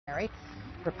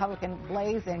Republican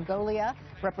Blaise Ingoglia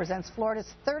represents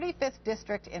Florida's 35th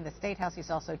district in the State House. He's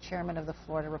also chairman of the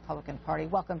Florida Republican Party.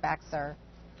 Welcome back, sir.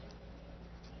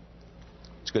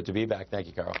 It's good to be back. Thank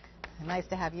you, Carol. Nice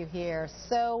to have you here.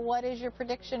 So what is your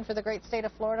prediction for the great state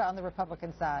of Florida on the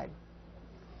Republican side?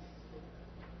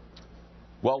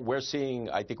 Well,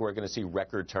 I think we're going to see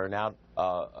record turnout.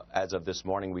 As of this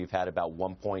morning, we've had about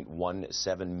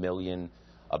 1.17 million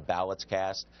ballots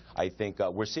cast. I think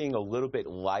we're seeing a little bit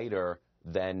lighter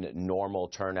than normal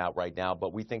turnout right now,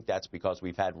 but we think that's because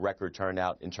we've had record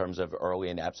turnout in terms of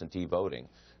early and absentee voting.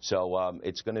 So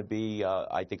it's going to be,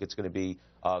 I think it's going to be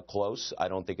close. I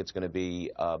don't think it's going to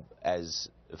be as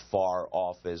far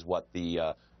off as what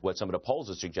some of the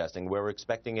polls are suggesting. We're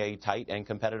expecting a tight and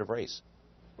competitive race.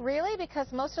 Really?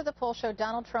 Because most of the polls show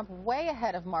Donald Trump way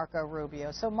ahead of Marco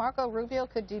Rubio. So Marco Rubio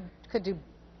could do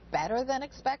better than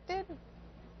expected?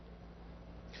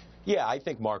 Yeah, I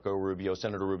think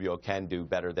Senator Rubio can do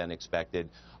better than expected.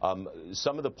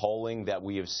 Some of the polling that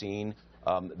we have seen,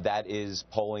 that is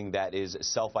polling that is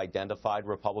self-identified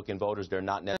Republican voters. They're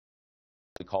not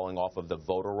necessarily calling off of the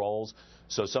voter rolls.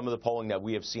 So some of the polling that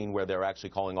we have seen where they're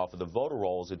actually calling off of the voter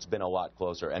rolls, it's been a lot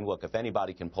closer. And look, if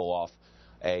anybody can pull off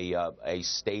a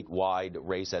statewide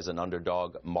race as an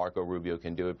underdog, Marco Rubio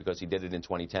can do it because he did it in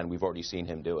 2010. We've already seen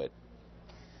him do it.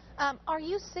 Are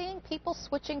you seeing people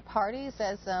switching parties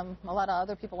as a lot of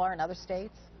other people are in other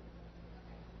states?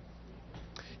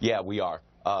 Yeah, we are.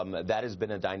 That has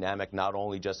been a dynamic not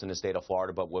only just in the state of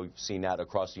Florida, but we've seen that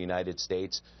across the United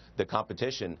States. The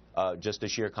competition, just the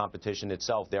sheer competition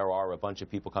itself, there are a bunch of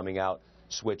people coming out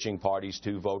switching parties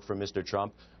to vote for Mr.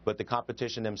 Trump. But the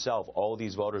competition themselves, all of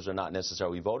these voters are not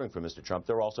necessarily voting for Mr. Trump.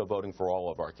 They're also voting for all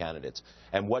of our candidates.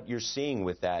 And what you're seeing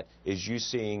with that is you're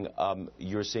seeing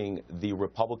the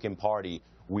Republican Party,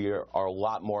 we are a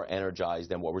lot more energized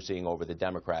than what we're seeing over the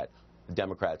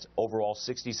Democrats. Overall,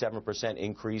 67%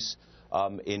 increase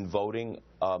in voting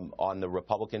on the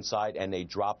Republican side, and a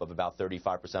drop of about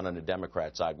 35% on the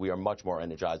Democrat side. We are much more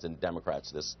energized than the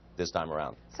Democrats this time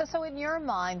around. So in your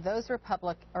mind, those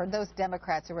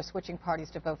Democrats who are switching parties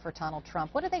to vote for Donald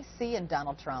Trump, what do they see in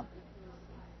Donald Trump?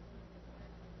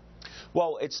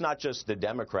 Well, it's not just the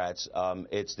Democrats.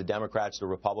 It's the Democrats, the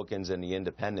Republicans, and the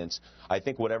independents. I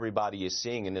think what everybody is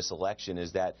seeing in this election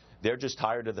is that they're just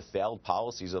tired of the failed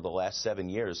policies of the last 7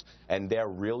 years, and they're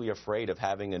really afraid of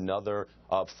having another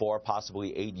 4,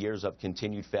 possibly 8 years of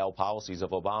continued failed policies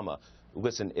of Obama.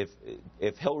 Listen,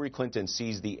 if Hillary Clinton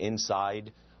sees the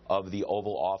inside of the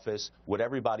Oval Office, what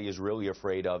everybody is really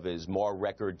afraid of is more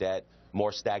record debt,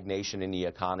 more stagnation in the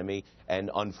economy, and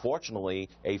unfortunately,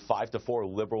 a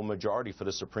 5-4 liberal majority for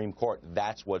the Supreme Court.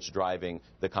 That's what's driving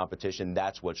the competition.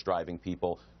 That's what's driving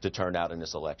people to turn out in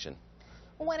this election.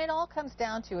 When it all comes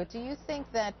down to it, do you think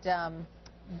that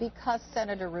because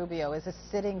Senator Rubio is a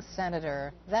sitting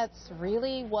senator, that's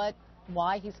really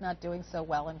why he's not doing so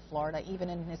well in Florida, even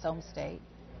in his home state?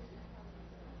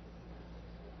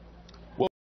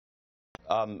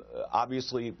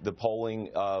 Obviously, the polling,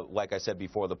 like I said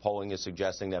before, the polling is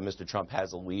suggesting that Mr. Trump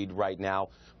has a lead right now.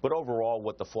 But overall,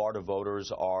 what the Florida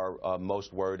voters are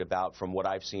most worried about, from what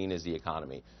I've seen, is the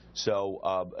economy. So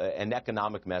an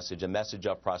economic message, a message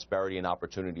of prosperity and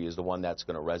opportunity, is the one that's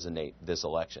going to resonate this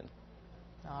election.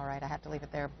 All right, I have to leave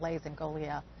it there. Blaise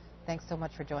Ingoglia, thanks so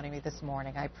much for joining me this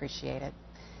morning. I appreciate it.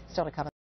 Still to come.